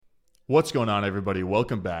What's going on, everybody?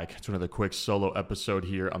 Welcome back to another quick solo episode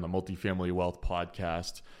here on the Multifamily Wealth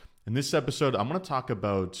Podcast. In this episode, I'm going to talk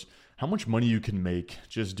about how much money you can make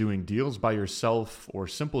just doing deals by yourself or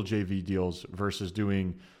simple JV deals versus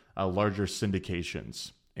doing larger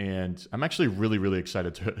syndications. And I'm actually really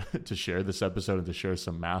excited to share this episode and to share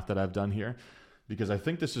some math that I've done here, because I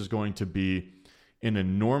think this is going to be an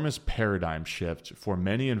enormous paradigm shift for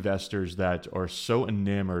many investors that are so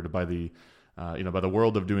enamored by the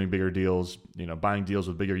world of doing bigger deals, buying deals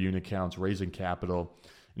with bigger unit counts, raising capital,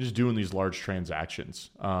 and just doing these large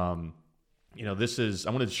transactions. I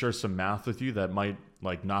wanted to share some math with you that might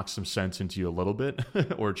knock some sense into you a little bit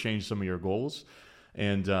or change some of your goals.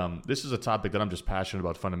 And this is a topic that I'm just passionate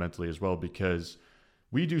about fundamentally as well, because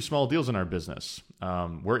we do small deals in our business.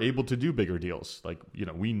 We're able to do bigger deals.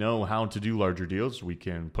 We know how to do larger deals. We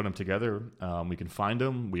can put them together. We can find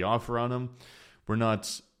them. We offer on them.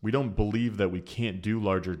 We don't believe that we can't do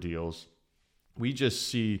larger deals. We just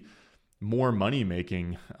see more money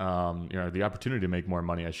making, the opportunity to make more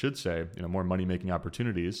money, I should say, more money making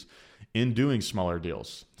opportunities in doing smaller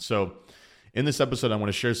deals. So in this episode, I want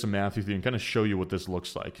to share some math with you and kind of show you what this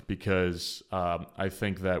looks like, because I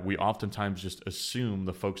think that we oftentimes just assume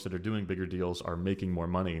the folks that are doing bigger deals are making more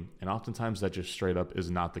money. And oftentimes that just straight up is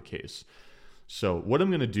not the case. So what I'm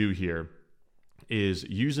going to do here is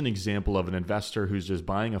use an example of an investor who's just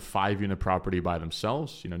buying a 5-unit property by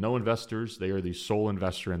themselves. No investors. They are the sole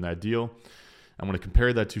investor in that deal. I'm going to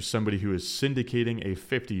compare that to somebody who is syndicating a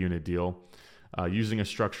 50-unit deal using a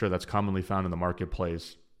structure that's commonly found in the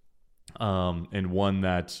marketplace, and one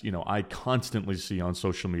that I constantly see on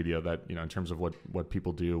social media that in terms of what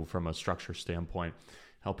people do from a structure standpoint,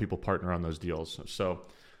 how people partner on those deals. So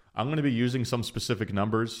I'm going to be using some specific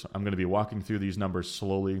numbers. I'm going to be walking through these numbers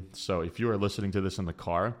slowly. So if you are listening to this in the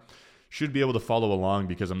car, you should be able to follow along,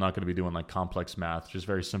 because I'm not going to be doing complex math, just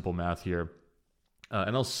very simple math here.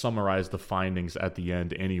 And I'll summarize the findings at the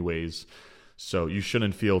end anyways. So you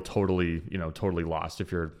shouldn't feel totally lost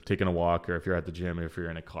if you're taking a walk or if you're at the gym or if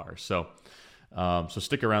you're in a car. So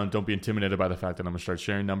stick around. Don't be intimidated by the fact that I'm going to start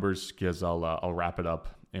sharing numbers, because I'll wrap it up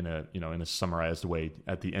in a summarized way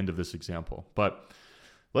at the end of this example. But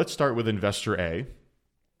let's start with investor A,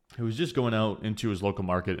 who is just going out into his local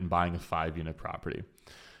market and buying a 5-unit property.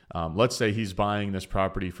 Let's say he's buying this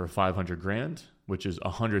property for $500,000, which is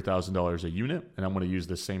 $100,000 a unit. And I'm going to use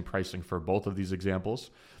the same pricing for both of these examples.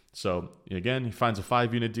 So again, he finds a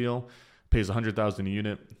 5-unit deal, pays $100,000 a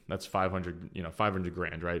unit. That's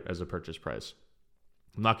 $500,000, right, as a purchase price.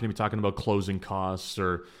 I'm not going to be talking about closing costs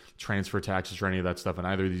or transfer taxes or any of that stuff in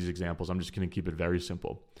either of these examples. I'm just going to keep it very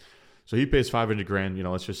simple. So he pays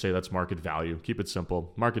 $500,000. Let's just say that's market value. Keep it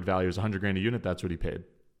simple. Market value is $100,000 a unit. That's what he paid.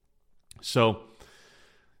 So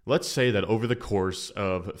let's say that over the course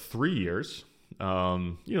of 3 years,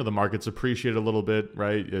 the market's appreciated a little bit,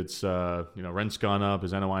 right? It's, rent's gone up,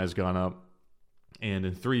 his NOI has gone up. And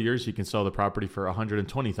in 3 years, he can sell the property for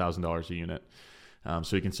 $120,000 a unit.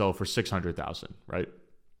 So he can sell it for $600,000, right?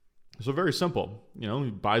 So very simple. He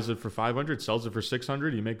buys it for $500,000, sells it for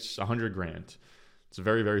 $600,000, he makes $100,000. It's a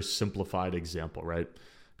very, very simplified example, right?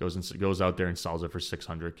 Goes out there and sells it for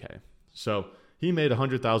 $600K. So he made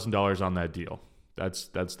 $100,000 on that deal. That's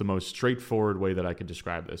the most straightforward way that I could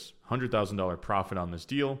describe this. $100,000 profit on this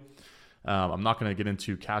deal. I'm not going to get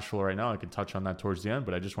into cash flow right now. I can touch on that towards the end,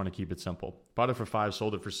 but I just want to keep it simple. Bought it for 5,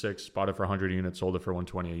 sold it for 6, bought it for 100 units, sold it for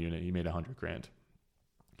 120 a unit. He made $100,000.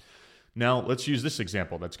 Now let's use this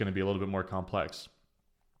example. That's going to be a little bit more complex.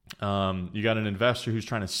 You got an investor who's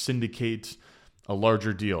trying to syndicate a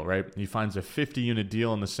larger deal, right? He finds a 50-unit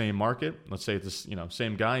deal in the same market. Let's say it's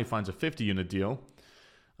same guy. He finds a 50-unit deal.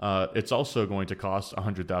 It's also going to cost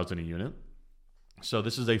 $100,000 a unit. So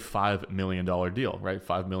this is a $5 million deal, right?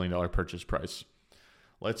 $5 million purchase price.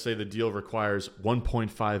 Let's say the deal requires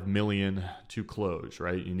 $1.5 million to close,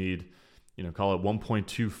 right? You need, call it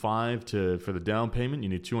 $1.25 for the down payment. You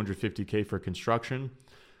need $250K for construction.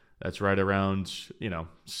 That's right around,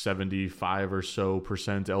 75 or so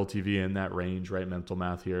percent LTV, in that range, right? Mental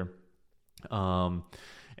math here. And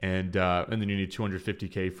then you need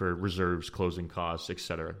 $250K for reserves, closing costs,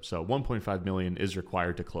 etc. So $1.5 million is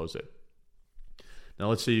required to close it. Now,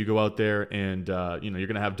 let's say you go out there and, you're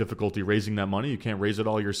going to have difficulty raising that money. You can't raise it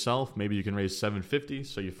all yourself. Maybe you can raise $750.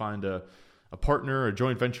 So you find a partner, a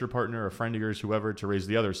joint venture partner, a friend of yours, whoever, to raise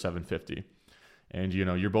the other $750. And,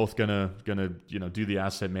 you're both gonna do the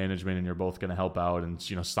asset management, and you're both gonna help out and,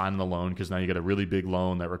 sign the loan, because now you got a really big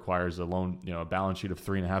loan that requires a loan, a balance sheet of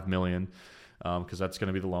 $3.5 million, because that's going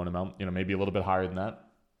to be the loan amount, maybe a little bit higher than that.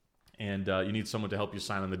 And you need someone to help you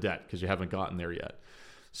sign on the debt, because you haven't gotten there yet.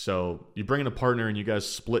 So you bring in a partner and you guys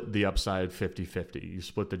split the upside 50-50. You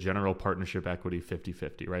split the general partnership equity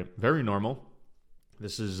 50-50, right? Very normal.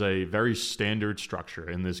 This is a very standard structure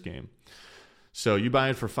in this game. So you buy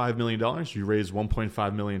it for $5 million. You raise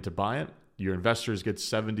 $1.5 million to buy it. Your investors get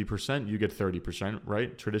 70%. You get 30%,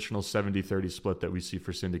 right? Traditional 70-30 split that we see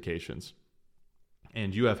for syndications.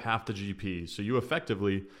 And you have half the GP. So you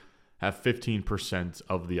effectively have 15%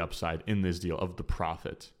 of the upside in this deal, of the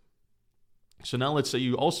profit. So now let's say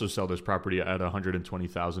you also sell this property at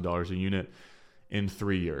 $120,000 a unit in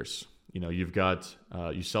 3 years. You know, you've got,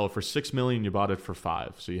 you sell it for $6 million, you bought it for $5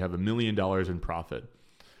 million. So you have $1 million in profit.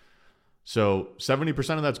 So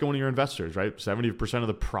 70% of that's going to your investors, right? 70% of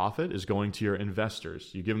the profit is going to your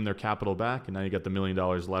investors. You give them their capital back, and now you got the $1 million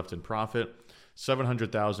left in profit.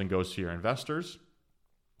 $700,000 goes to your investors.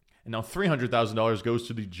 And now $300,000 goes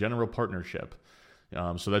to the general partnership.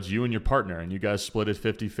 So that's you and your partner, and you guys split it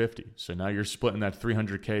 50-50. So now you're splitting that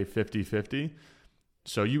 $300K 50-50.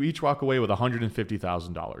 So you each walk away with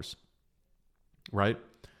 $150,000, right?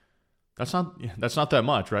 That's not that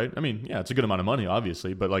much, right? I mean, yeah, it's a good amount of money,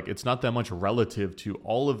 obviously, but like it's not that much relative to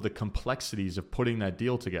all of the complexities of putting that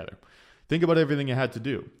deal together. Think about everything you had to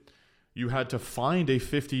do. You had to find a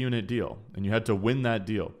 50-unit deal, and you had to win that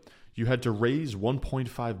deal. You had to raise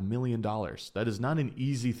 $1.5 million. That is not an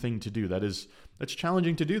easy thing to do. That's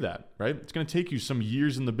challenging to do that, right? It's going to take you some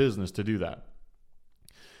years in the business to do that.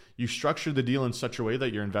 You structure the deal in such a way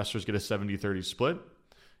that your investors get a 70-30 split.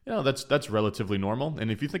 You know, that's relatively normal. And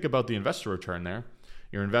if you think about the investor return there,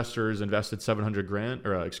 your investors invested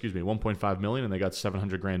 $1.5 million, and they got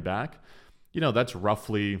 $700,000 back. You know, that's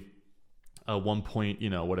roughly a 4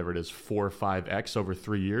 or 5x over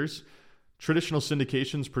 3 years. Traditional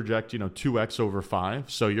syndications project, 2x over 5.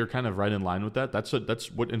 So you're kind of right in line with that. That's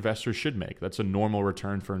what investors should make. That's a normal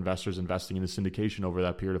return for investors investing in a syndication over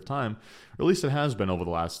that period of time, or at least it has been over the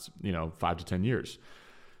last, 5 to 10 years.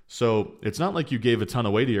 So it's not like you gave a ton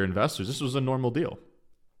away to your investors. This was a normal deal.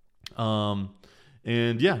 And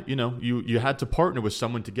yeah, you had to partner with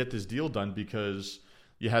someone to get this deal done because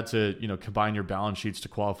you had to, combine your balance sheets to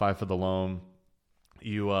qualify for the loan.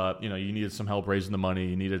 You needed some help raising the money.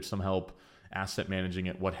 You needed some help asset managing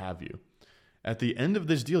it, what have you. At the end of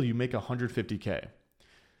this deal, you make $150K.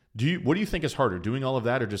 What do you think is harder, doing all of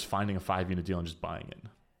that or just finding a 5-unit deal and just buying it?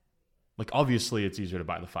 Like, obviously, it's easier to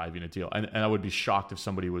buy the 5-unit deal. And I would be shocked if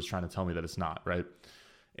somebody was trying to tell me that it's not, right?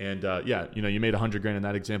 And you made $100,000 in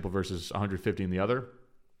that example versus $150 in the other.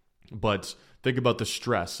 But think about the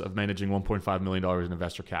stress of managing $1.5 million in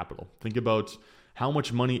investor capital. Think about how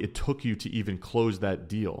much money it took you to even close that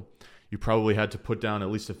deal. You probably had to put down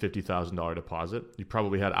at least a $50,000 deposit. You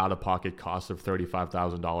probably had out-of-pocket costs of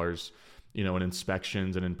 $35,000, in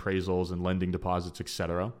inspections and appraisals and lending deposits,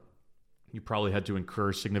 etc. You probably had to incur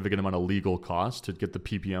a significant amount of legal costs to get the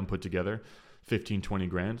PPM put together,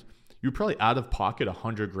 $15,000-$20,000. You were probably out of pocket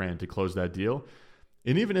 $100,000 to close that deal.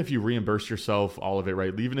 And even if you reimburse yourself all of it,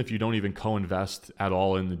 right? Even if you don't even co-invest at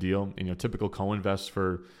all in the deal, typical co-invest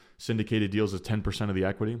for syndicated deals is 10% of the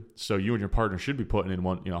equity. So you and your partner should be putting in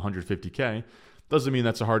 $150K. Doesn't mean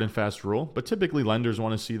that's a hard and fast rule, but typically lenders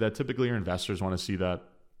want to see that. Typically your investors want to see that.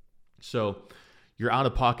 So you're out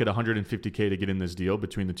of pocket $150K to get in this deal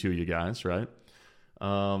between the two of you guys, right?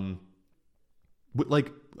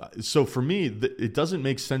 So for me, it doesn't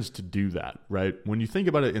make sense to do that, right? When you think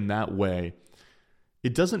about it in that way,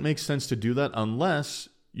 it doesn't make sense to do that unless,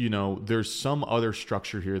 there's some other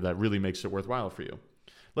structure here that really makes it worthwhile for you.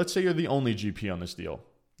 Let's say you're the only GP on this deal.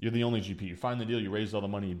 You're the only GP. You find the deal, you raised all the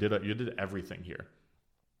money, you did everything here.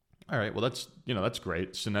 All right, well that's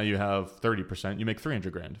great. So now you have 30%, you make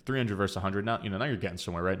 $300,000. 300 versus 100. Now, now you're getting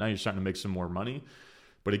somewhere, right? Now you're starting to make some more money.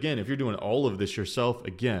 But again, if you're doing all of this yourself,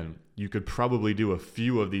 again, you could probably do a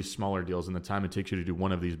few of these smaller deals in the time it takes you to do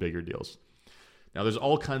one of these bigger deals. Now, there's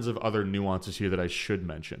all kinds of other nuances here that I should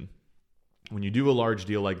mention. When you do a large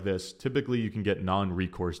deal like this, typically you can get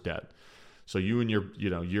non-recourse debt. So you and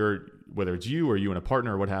your whether it's you or you and a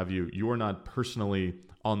partner or what have you, you are not personally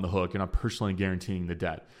on the hook. You're not personally guaranteeing the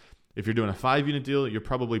debt. If you're doing a 5-unit deal, you're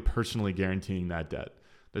probably personally guaranteeing that debt.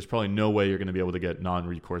 There's probably no way you're going to be able to get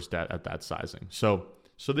non-recourse debt at that sizing. So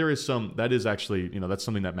there is that is actually, that's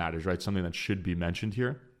something that matters, right? Something that should be mentioned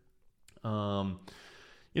here. And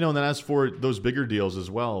then as for those bigger deals as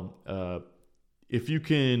well, if you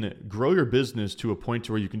can grow your business to a point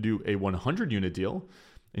to where you can do a 100-unit deal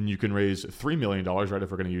and you can raise $3 million, right? If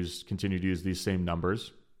we're going to continue to use these same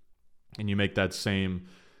numbers, and you make that same,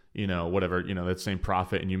 that same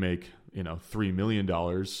profit, and you make, $3 million, you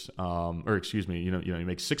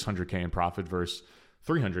make $600K in profit versus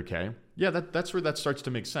 300K, yeah, that's where that starts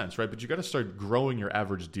to make sense, right? But you got to start growing your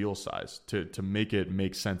average deal size to make it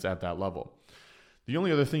make sense at that level. The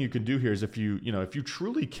only other thing you can do here is if you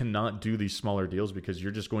truly cannot do these smaller deals because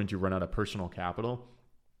you're just going to run out of personal capital,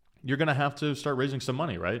 you're going to have to start raising some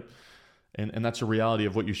money, right? And that's a reality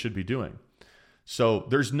of what you should be doing. So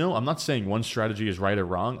I'm not saying one strategy is right or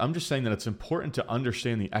wrong. I'm just saying that it's important to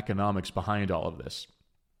understand the economics behind all of this.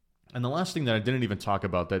 And the last thing that I didn't even talk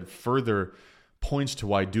about that further points to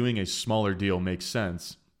why doing a smaller deal makes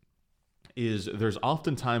sense is there's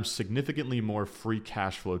oftentimes significantly more free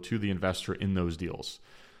cash flow to the investor in those deals.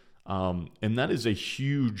 And that is a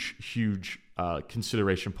huge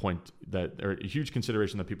consideration point or a huge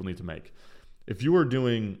consideration that people need to make. If you are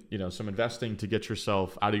doing, some investing to get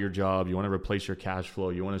yourself out of your job, you want to replace your cash flow,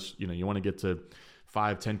 you want to get to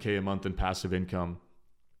 5, 10K a month in passive income,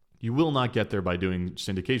 you will not get there by doing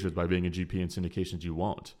syndications, by being a GP in syndications. You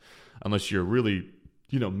won't, unless you're really,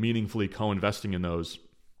 meaningfully co-investing in those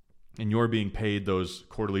and you're being paid those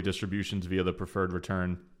quarterly distributions via the preferred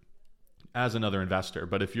return as another investor.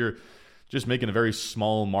 But if you're just making a very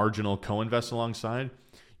small marginal co-invest alongside,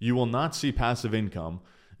 you will not see passive income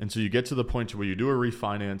until you get to the point where you do a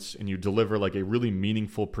refinance and you deliver like a really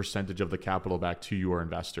meaningful percentage of the capital back to your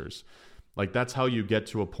investors. Like that's how you get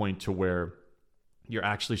to a point to where you're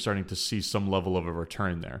actually starting to see some level of a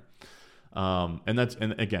return there. And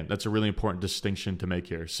again, that's a really important distinction to make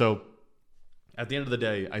here. So at the end of the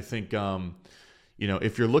day, I think,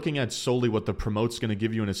 if you're looking at solely what the promote's going to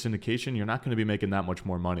give you in a syndication, you're not going to be making that much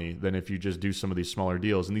more money than if you just do some of these smaller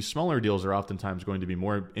deals. And these smaller deals are oftentimes going to be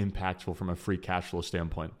more impactful from a free cash flow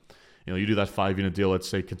standpoint. You do that 5-unit deal, let's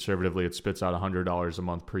say conservatively, it spits out $100 a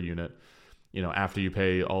month per unit. After you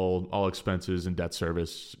pay all expenses and debt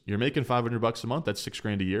service, you're making $500 a month. That's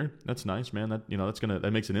 $6,000 a year. That's nice, man.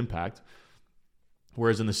 That makes an impact.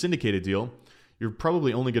 Whereas in the syndicated deal, you're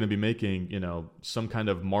probably only going to be making, some kind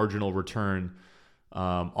of marginal return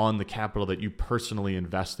on the capital that you personally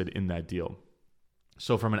invested in that deal.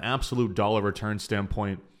 So from an absolute dollar return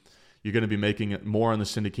standpoint, you're going to be making it more on the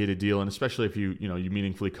syndicated deal. And especially if you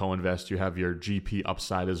meaningfully co-invest, you have your GP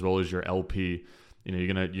upside as well as your LP.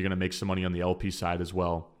 You're going to make some money on the LP side as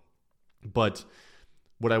well. But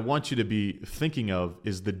what I want you to be thinking of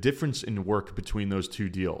is the difference in work between those two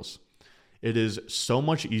deals. It is so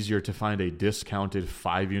much easier to find a discounted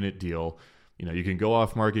 5-unit deal. You can go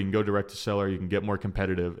off market, you can go direct to seller, you can get more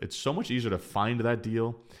competitive. It's so much easier to find that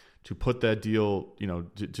deal, to put that deal,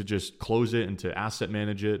 to just close it and to asset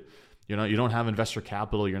manage it. You don't have investor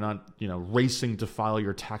capital. You're not, racing to file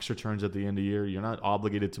your tax returns at the end of the year. You're not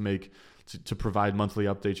obligated to provide monthly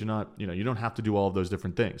updates. You're not, you don't have to do all of those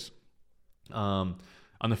different things.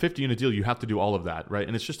 On the 50-unit deal, you have to do all of that, right?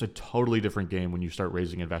 And it's just a totally different game when you start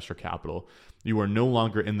raising investor capital. You are no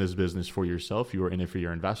longer in this business for yourself. You are in it for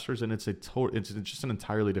your investors, and it's just an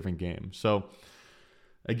entirely different game. So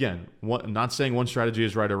again, I'm not saying one strategy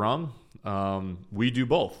is right or wrong. We do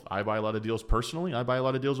both. I buy a lot of deals personally. I buy a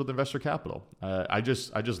lot of deals with investor capital. I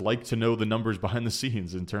just like to know the numbers behind the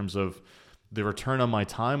scenes in terms of the return on my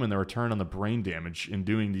time and the return on the brain damage in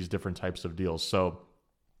doing these different types of deals. So,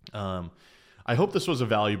 I hope this was a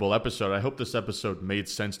valuable episode. I hope this episode made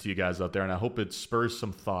sense to you guys out there, and I hope it spurs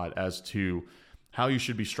some thought as to how you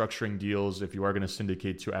should be structuring deals if you are going to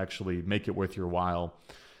syndicate to actually make it worth your while.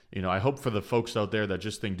 I hope for the folks out there that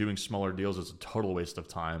just think doing smaller deals is a total waste of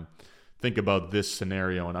time, think about this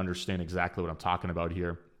scenario and understand exactly what I'm talking about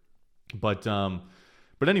here. But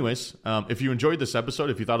anyways, if you enjoyed this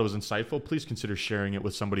episode, if you thought it was insightful, please consider sharing it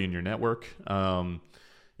with somebody in your network.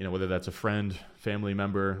 Whether that's a friend, family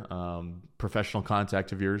member, professional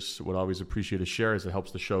contact of yours, would always appreciate a share as it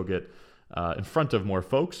helps the show get in front of more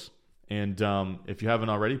folks. And if you haven't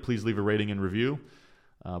already, please leave a rating and review.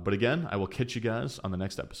 But again, I will catch you guys on the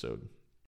next episode.